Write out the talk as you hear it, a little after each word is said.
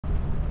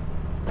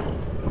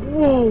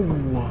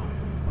Whoa!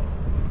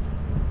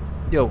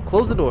 Yo,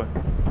 close the door.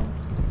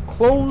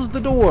 Close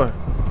the door.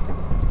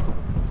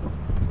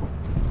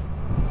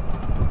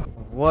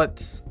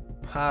 What's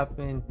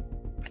poppin',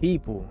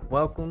 people?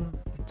 Welcome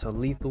to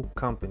Lethal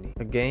Company,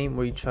 a game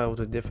where you travel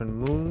to different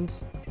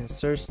moons and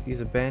search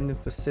these abandoned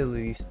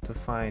facilities to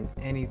find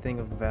anything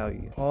of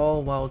value,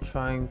 all while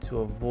trying to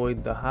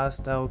avoid the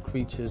hostile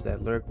creatures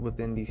that lurk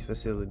within these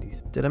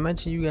facilities. Did I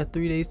mention you got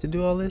 3 days to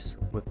do all this?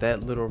 With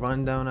that little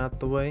rundown out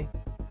the way,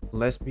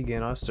 let's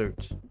begin our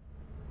search.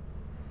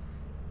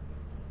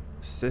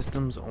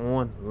 Systems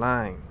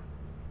online.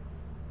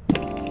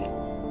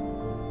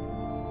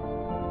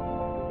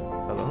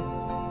 Hello?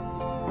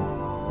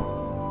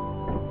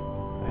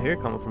 I hear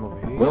it coming from over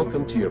here.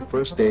 Welcome to your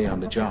first day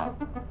on the job.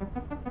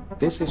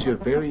 This is your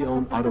very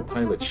own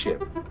autopilot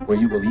ship, where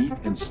you will eat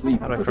and sleep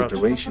for the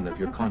duration of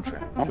your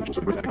contract.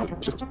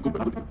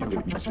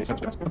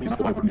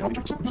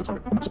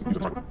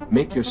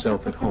 Make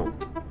yourself at home.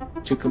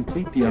 To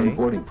complete the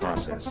onboarding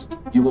process,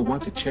 you will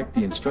want to check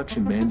the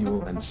instruction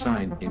manual and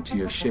sign into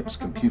your ship's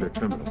computer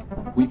terminal.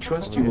 We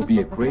trust you will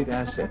be a great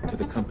asset to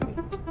the company.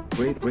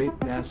 Great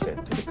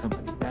asset to the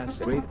company.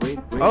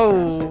 Great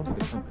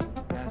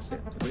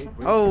asset to the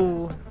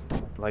company.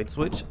 Light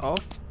switch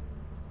off.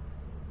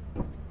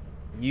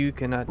 You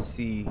cannot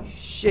see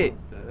shit.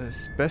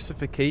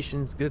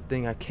 Specifications, good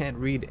thing I can't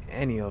read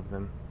any of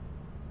them.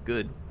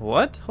 Good.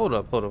 What? Hold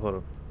up.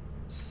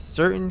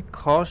 Certain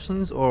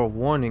cautions or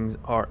warnings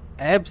are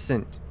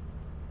absent.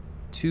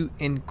 To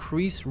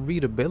increase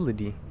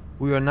readability,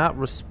 we are not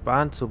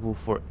responsible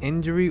for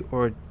injury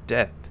or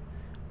death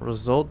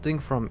resulting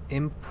from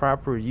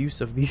improper use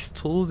of these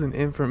tools and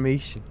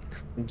information.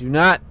 Do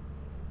not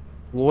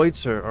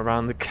loiter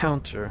around the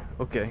counter.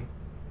 Okay.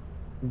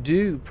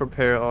 Do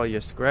prepare all your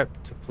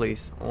scrap to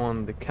place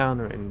on the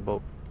counter in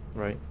bulk,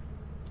 right?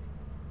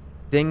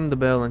 Ding the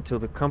bell until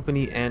the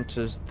company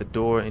answers the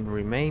door and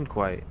remain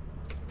quiet.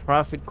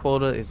 Profit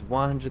quota is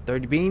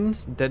 130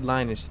 beans.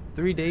 Deadline is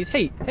 3 days.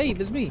 Hey,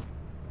 there's me.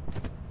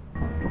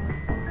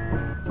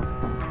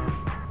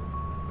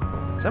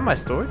 Is that my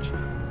storage?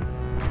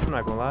 I'm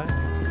not gonna lie.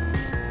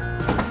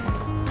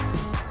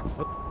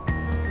 What?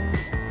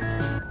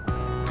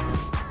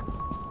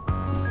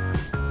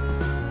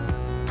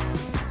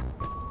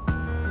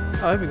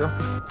 Oh, here we go.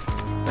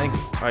 Thank you.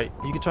 Alright,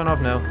 you can turn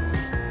off now.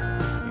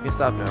 You can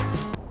stop now.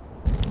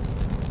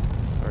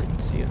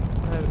 Alright, see ya.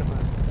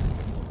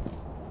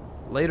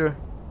 Later.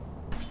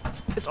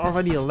 It's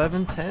already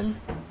 11:10.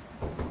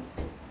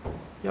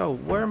 Yo,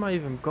 where am I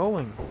even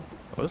going?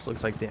 Oh, this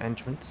looks like the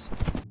entrance.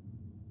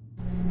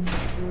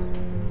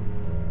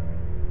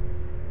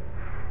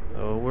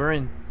 Oh, we're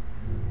in.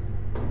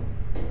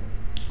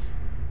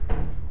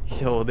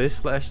 Yo, this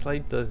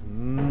flashlight does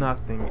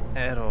nothing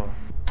at all.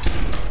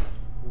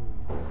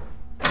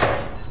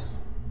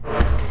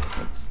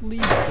 Let's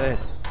leave that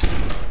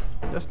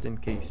just in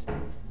case.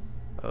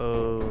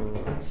 Oh,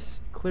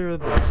 let's clear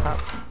the top.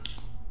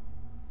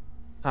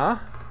 Huh?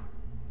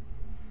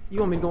 You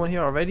want me to go in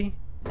here already?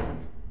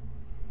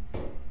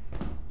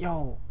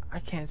 Yo, I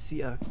can't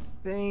see a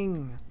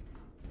thing.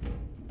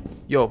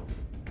 Yo.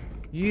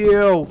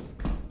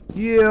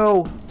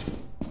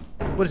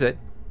 What is that?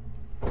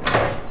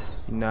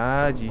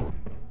 Naji.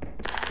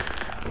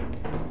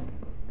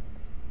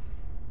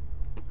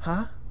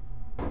 Huh?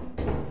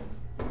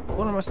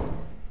 What am I?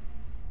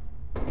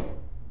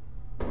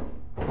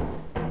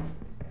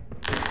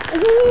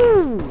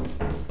 Ooh!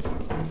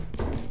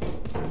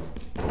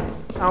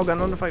 I don't got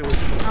nothing to fight with.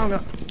 I don't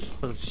got.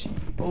 Oh shit.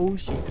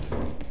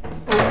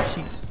 Oh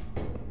shit.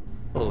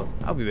 Hold up.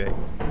 I'll be back.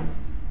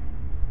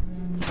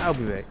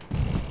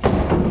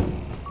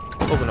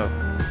 Open up.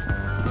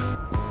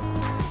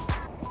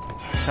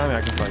 Tell me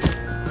I can fight.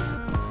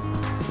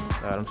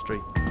 Alright, I'm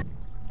straight.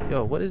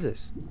 Yo, what is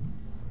this?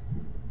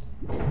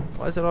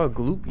 Why is it all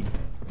gloopy?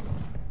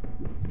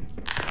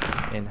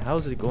 And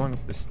how's it going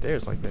up the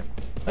stairs like that?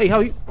 Hey, how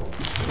you?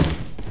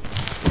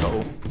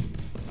 Uh-oh.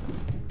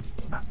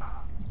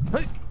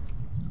 Hey.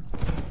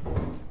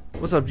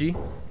 What's up, G? You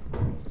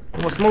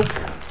want smoke?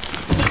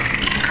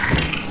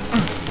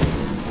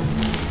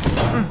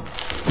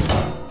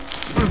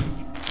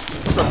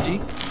 What's up, G?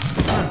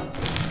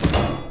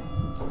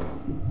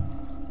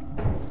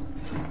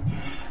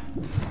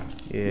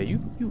 Yeah, you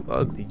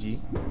ugly, G.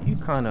 You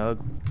kinda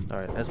ugly.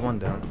 Alright, that's one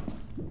down.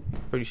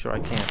 Pretty sure I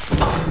can't.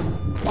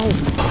 Oh!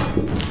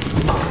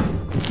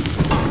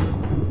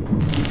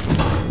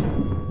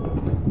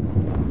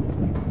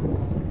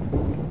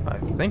 I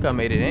think I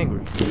made it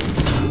angry.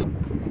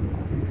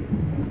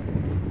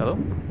 Hello?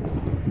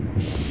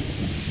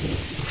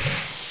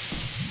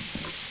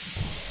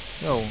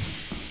 Yo.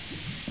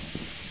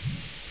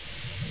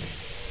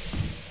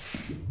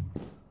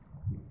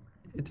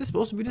 Is this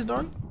supposed to be this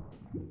dark?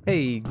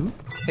 Hey, Goop.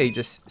 Hey,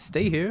 just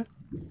stay here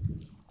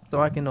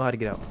so I can know how to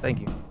get out.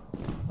 Thank you.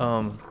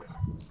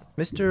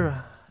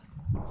 Mr.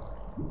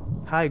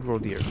 Hygro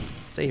deer,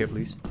 stay here,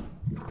 please.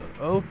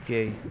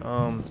 Okay.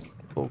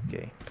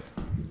 Okay.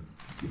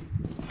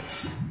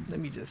 Let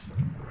me just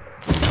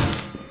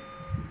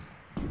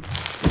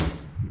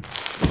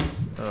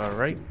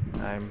Alright,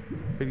 I'm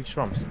pretty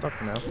sure I'm stuck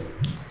now.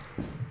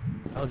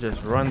 I'll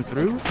just run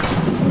through.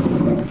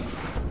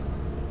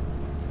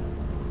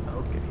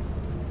 Okay.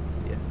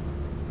 Yeah.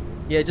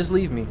 Yeah, just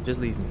leave me. Just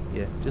leave me.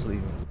 Yeah, just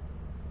leave me.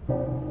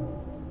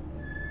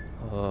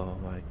 Oh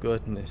my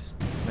goodness.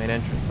 Main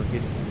entrance, let's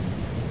get it.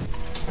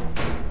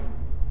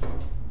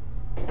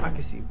 I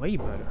can see way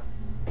better.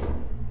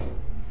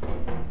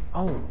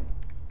 Oh.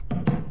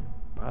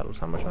 Bottles,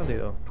 how much are they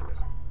though?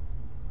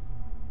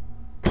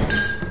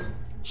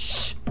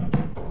 Shh.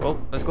 Well,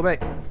 let's go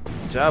back.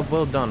 Job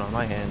well done on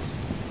my hands.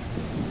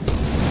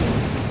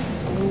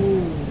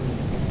 Ooh.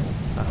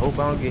 I hope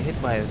I don't get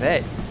hit by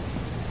that.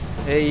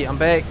 Hey, I'm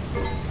back.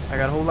 I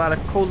got a whole lot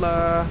of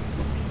cola.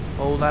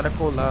 Whole lot of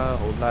cola.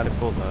 Whole lot of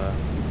cola.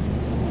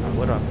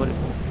 Where do I put it?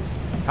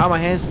 How are my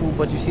hands full,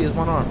 but you see it's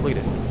one arm? Look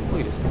at this.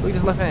 Look at this. Look at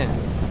this left hand.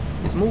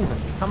 It's moving.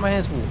 How are my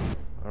hands full?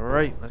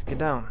 Alright, let's get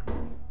down.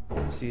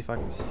 Let's see if I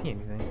can see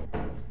anything.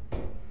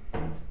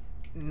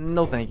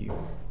 No, thank you.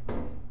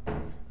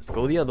 Let's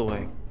go the other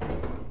way.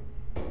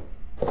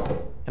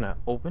 Can I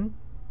open?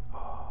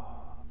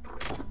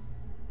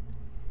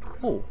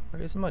 Oh, I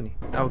got some money.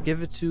 I'll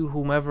give it to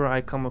whomever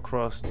I come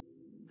across.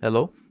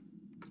 Hello?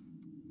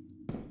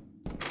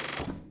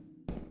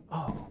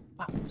 Oh,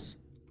 box.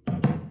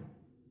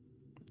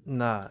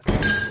 Nah,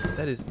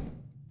 that is...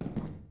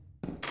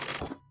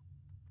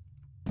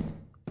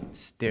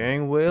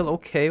 Steering wheel?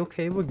 Okay,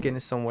 okay, we're getting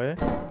somewhere.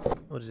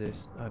 What is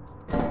this?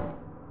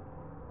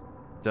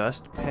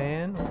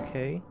 Dustpan?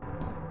 Okay.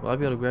 Will I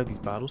be able to grab these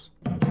bottles?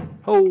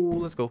 Oh,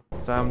 let's go.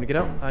 Time to get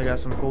out. I got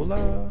some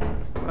cola.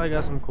 I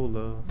got some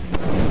cola.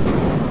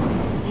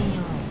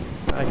 Damn.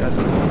 I got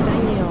some.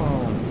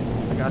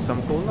 Damn. I got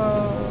some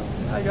cola.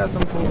 I got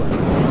some cola.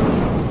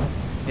 Damn.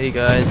 Hey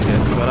guys,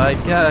 guess what I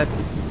got?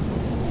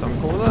 Some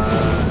cola.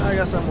 I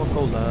got some more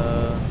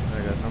cola.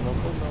 I got some more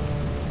cola.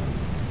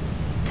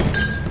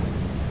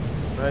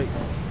 Right.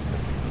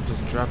 I'll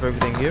just drop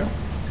everything here.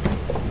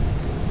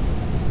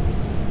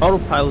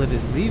 Autopilot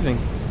is leaving.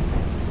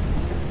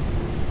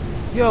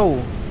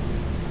 Yo.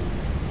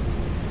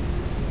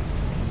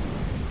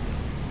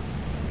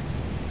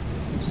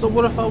 So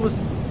what if I was...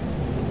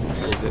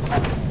 What is this?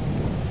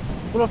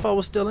 What if I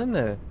was still in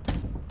there?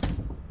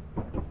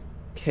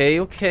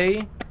 Okay,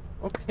 okay.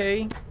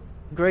 Okay.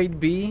 Grade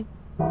B.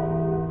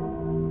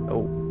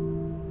 Oh.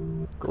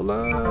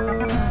 Cola. You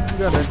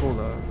got that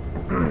cola.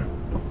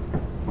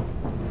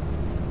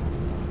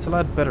 It's a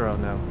lot better out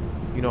now.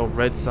 You know,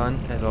 red sun,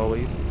 as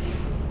always.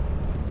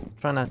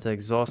 Try not to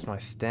exhaust my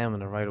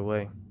stamina right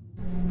away.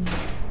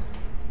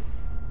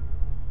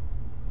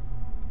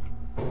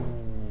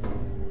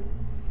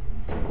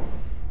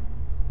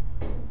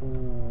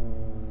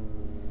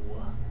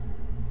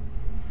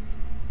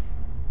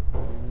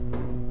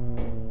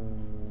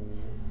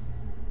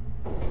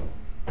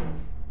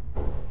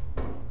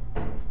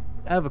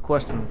 I have a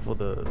question for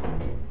the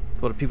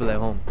people at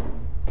home.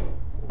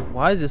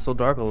 Why is it so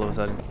dark all of a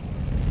sudden?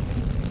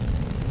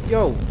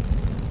 Yo!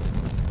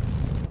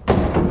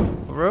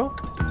 For real?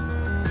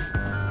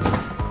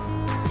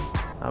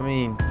 I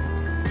mean,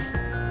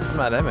 I'm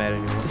not that mad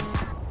anymore.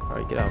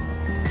 Alright, get out.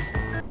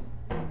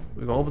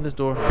 We're gonna open this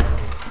door.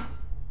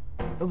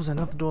 It was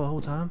another door the whole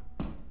time.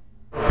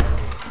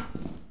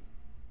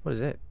 What is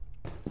that?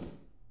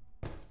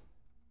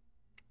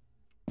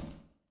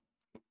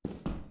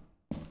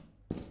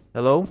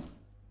 Hello?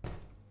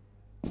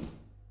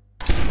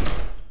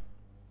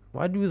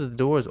 Why do the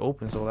doors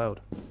open so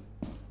loud?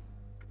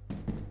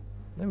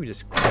 Let me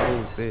just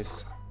close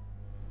this.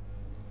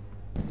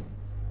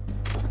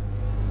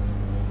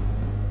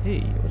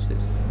 Hey, what's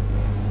this?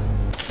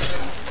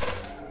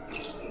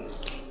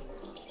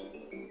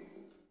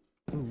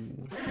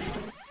 Ooh.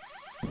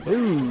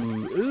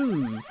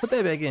 Ooh, put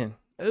that back in.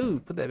 Ooh,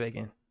 put that back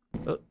in.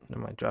 Oh,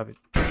 never mind, drop it.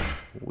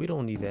 We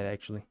don't need that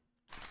actually.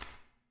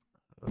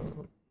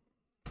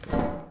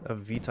 A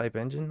V-type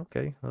engine,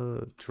 okay.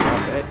 Drop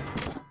that.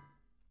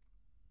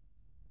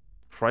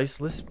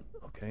 Priceless.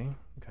 Okay,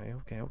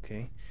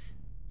 okay.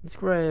 Let's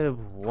grab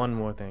one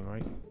more thing,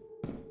 right?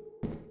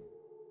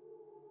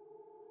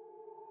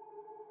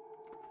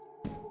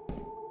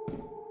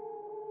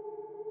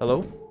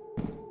 Hello?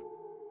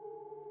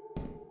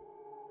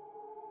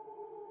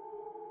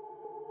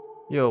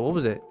 Yo, what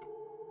was that?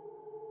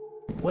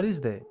 What is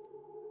that?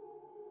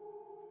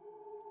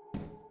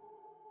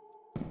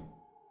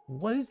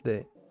 What is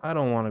that? I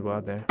don't want to go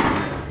out there.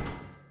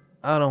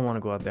 I don't want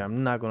to go out there.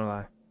 I'm not gonna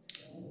lie.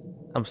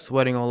 I'm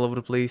sweating all over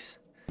the place.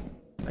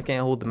 I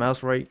can't hold the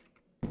mouse right.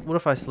 What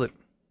if I slip?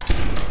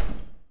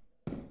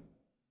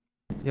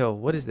 Yo,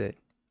 what is that?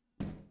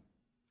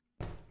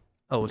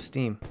 Oh, it's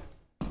steam.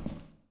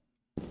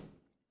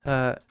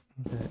 Oh,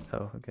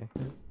 okay.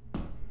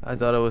 I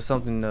thought it was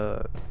something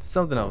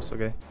else,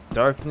 okay?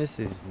 Darkness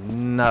is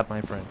not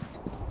my friend.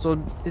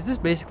 So, is this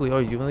basically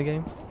all you do in the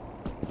game?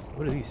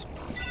 What are these?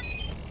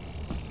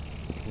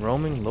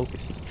 Roaming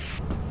locust.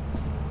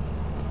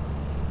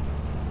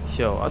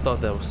 Yo, I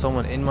thought that was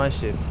someone in my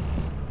ship.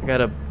 I got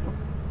a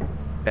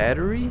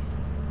battery?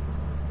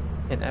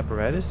 An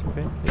apparatus?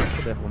 Okay, yeah,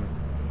 put that for me.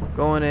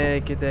 Go in there,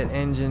 get that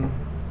engine,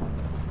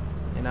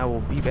 and I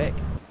will be back.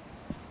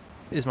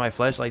 Is my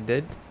flashlight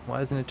dead?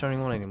 Why isn't it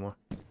turning on anymore?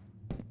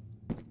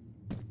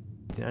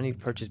 Did I need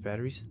to purchase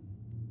batteries?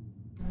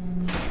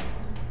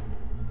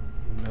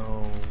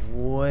 No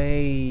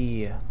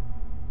way.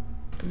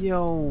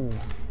 Yo,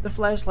 the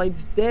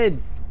flashlight's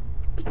dead.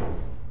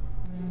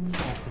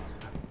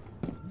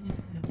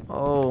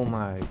 Oh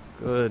my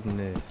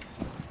goodness.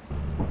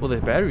 Well,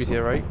 there's batteries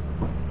here, right?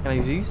 Can I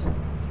use these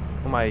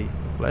on my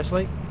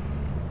flashlight?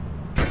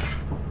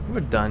 We're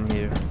done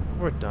here.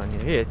 We're done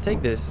here. Here,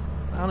 take this.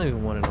 I don't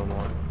even want it no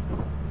more.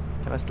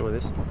 Can I store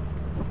this?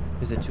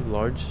 Is it too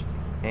large?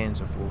 Hands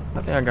are full.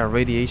 I think I got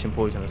radiation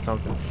poison or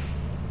something.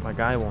 My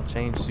guy won't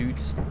change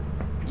suits.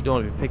 You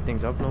don't even pick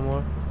things up no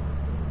more.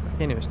 I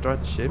can't even start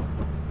the ship.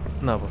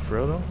 No, but for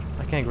real though,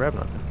 I can't grab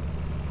nothing.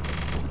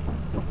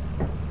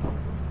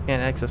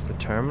 Can't access the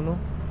terminal?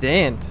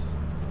 Dance!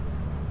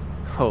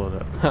 Hold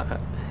up.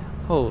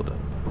 Hold up.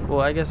 Well,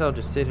 I guess I'll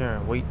just sit here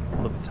and wait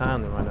for the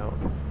time to run out.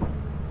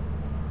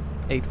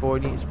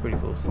 8:40 is pretty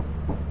close.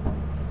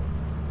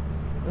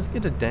 Let's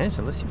get to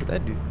dancing. Let's see what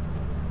that do.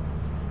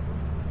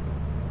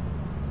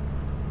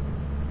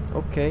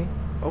 Okay.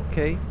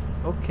 Okay.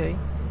 Okay.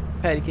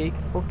 Patty cake.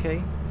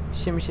 Okay.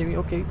 Shimmy shimmy.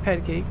 Okay.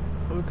 Patty cake.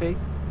 Okay.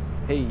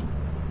 Hey.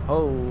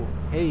 Oh.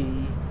 Hey.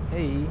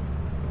 Hey.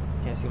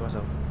 Can't see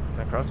myself.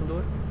 Can I crouch and do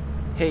it?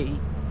 Hey.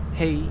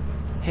 Hey.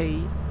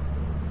 Hey.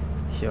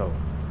 Yo.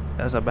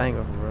 That's a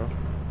banger for real.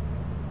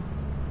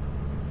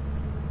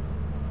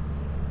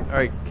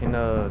 Alright. Can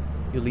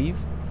you leave?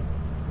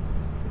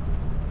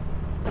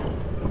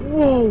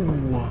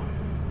 Whoa.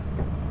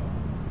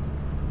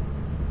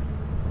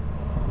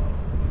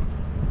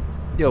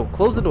 Yo,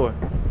 close the door.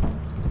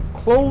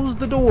 Close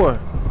the door.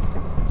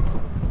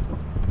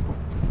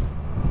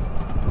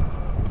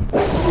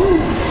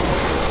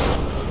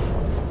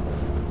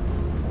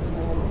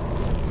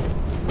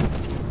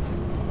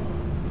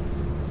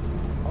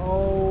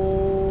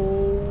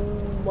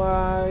 Oh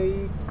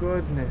my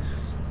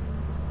goodness.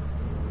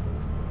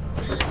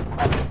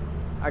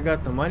 I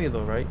got the money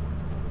though, right?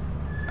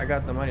 I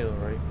got the money though,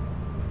 right?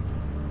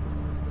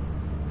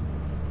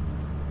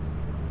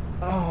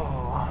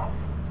 Oh.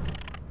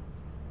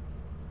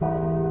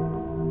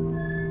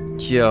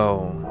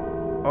 Yo.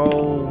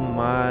 Oh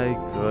my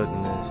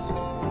goodness.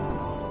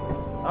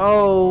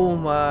 Oh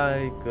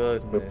my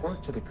goodness.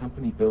 Report to the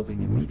company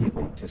building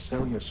immediately to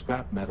sell your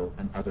scrap metal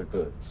and other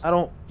goods. I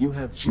don't... You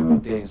have 0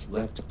 days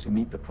left to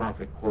meet the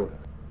profit quota.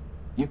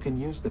 You can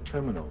use the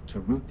terminal to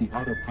route the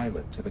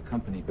autopilot to the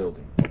company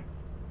building.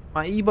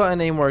 My E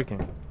button ain't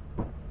working.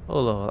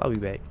 Hold on, I'll be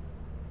back.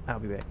 I'll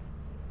be back.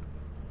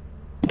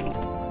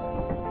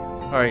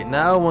 Alright,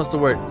 now it wants to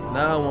work.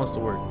 Now it wants to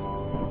work.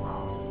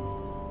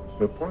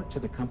 Report to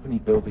the company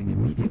building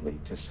immediately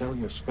to sell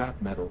your scrap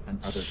metal and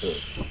other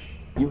goods.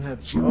 You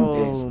have 0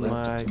 days Oh left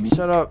my... to meet...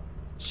 Shut up.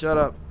 Shut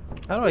up.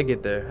 How do I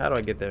get there? How do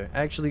I get there?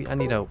 Actually, I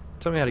need help.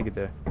 Tell me how to get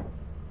there.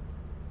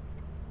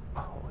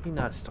 Oh, he's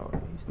not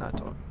talking. He's not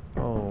talking.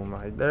 Oh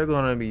my... They're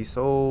gonna be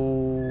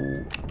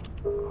so...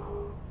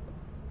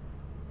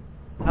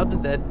 How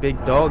did that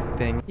big dog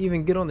thing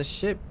even get on the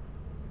ship?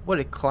 What,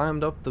 it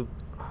climbed up the...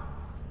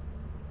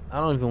 I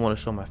don't even want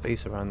to show my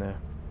face around there.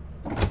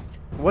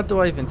 What do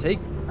I even take?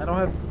 I don't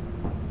have...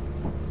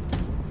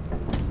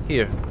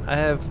 Here, I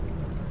have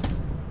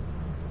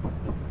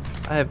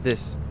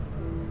this.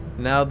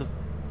 Now the...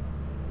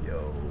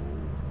 Yo.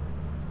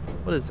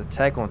 What is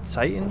Attack on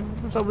Titan?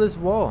 What's up with this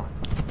wall?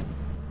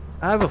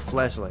 I have a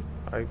flashlight.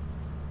 Alright.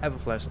 I have a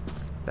flashlight.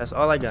 That's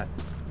all I got.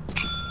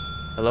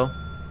 Hello?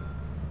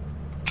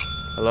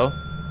 Hello?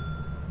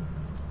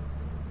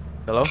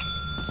 Hello?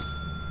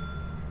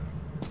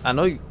 I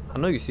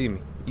know you see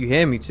me. You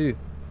hear me too.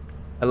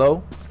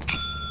 Hello?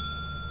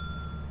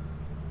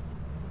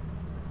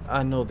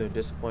 I know they're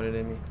disappointed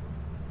in me.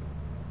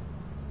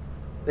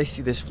 They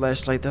see this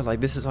flashlight, they're like,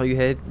 this is all you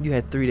had? You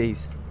had 3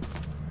 days.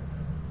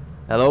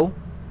 Hello?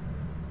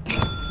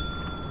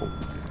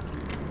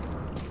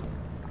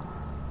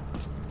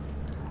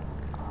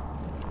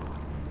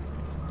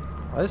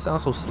 Why does it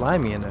sound so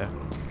slimy in there?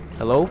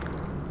 Hello?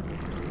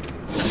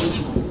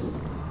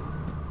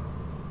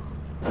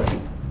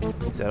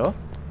 Is that all?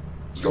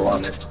 Your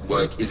honest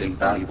work is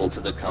invaluable to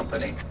the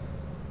company.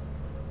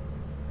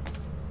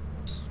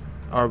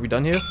 Are we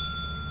done here?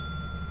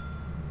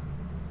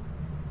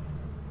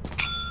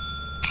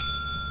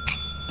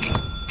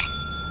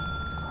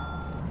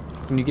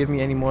 Can you give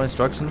me any more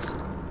instructions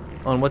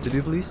on what to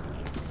do, please?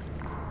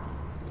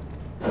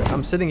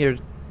 I'm sitting here.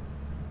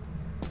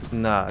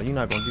 Nah, you're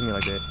not gonna do me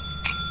like that.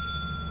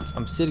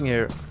 I'm sitting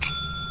here.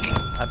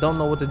 I don't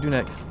know what to do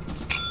next.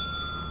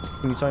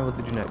 Can you tell me what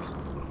to do next?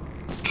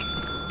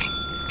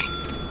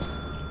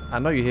 I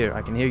know you're here.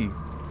 I can hear you.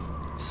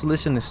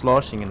 Slishing and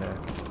sloshing in there.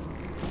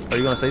 Are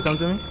you gonna say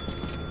something to me?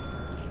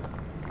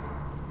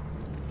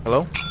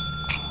 Hello?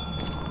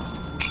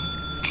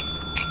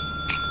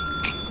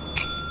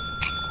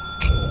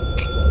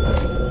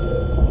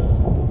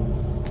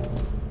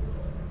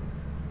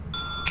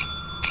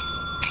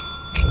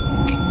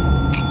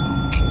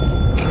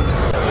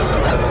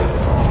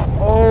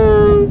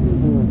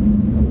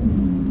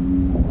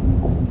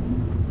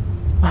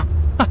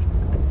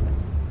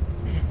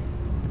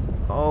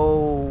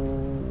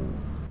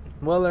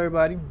 well,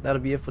 everybody,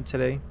 that'll be it for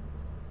today.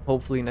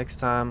 Hopefully next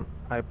time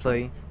I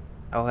play,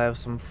 I'll have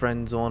some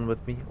friends on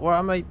with me, or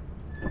I might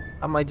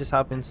just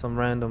hop in some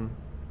random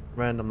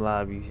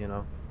lobbies, you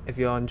know. If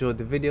y'all enjoyed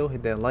the video,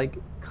 hit that like,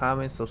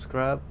 comment,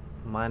 subscribe.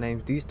 My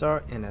name's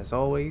D-Star, and as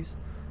always,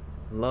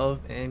 love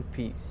and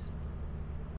peace.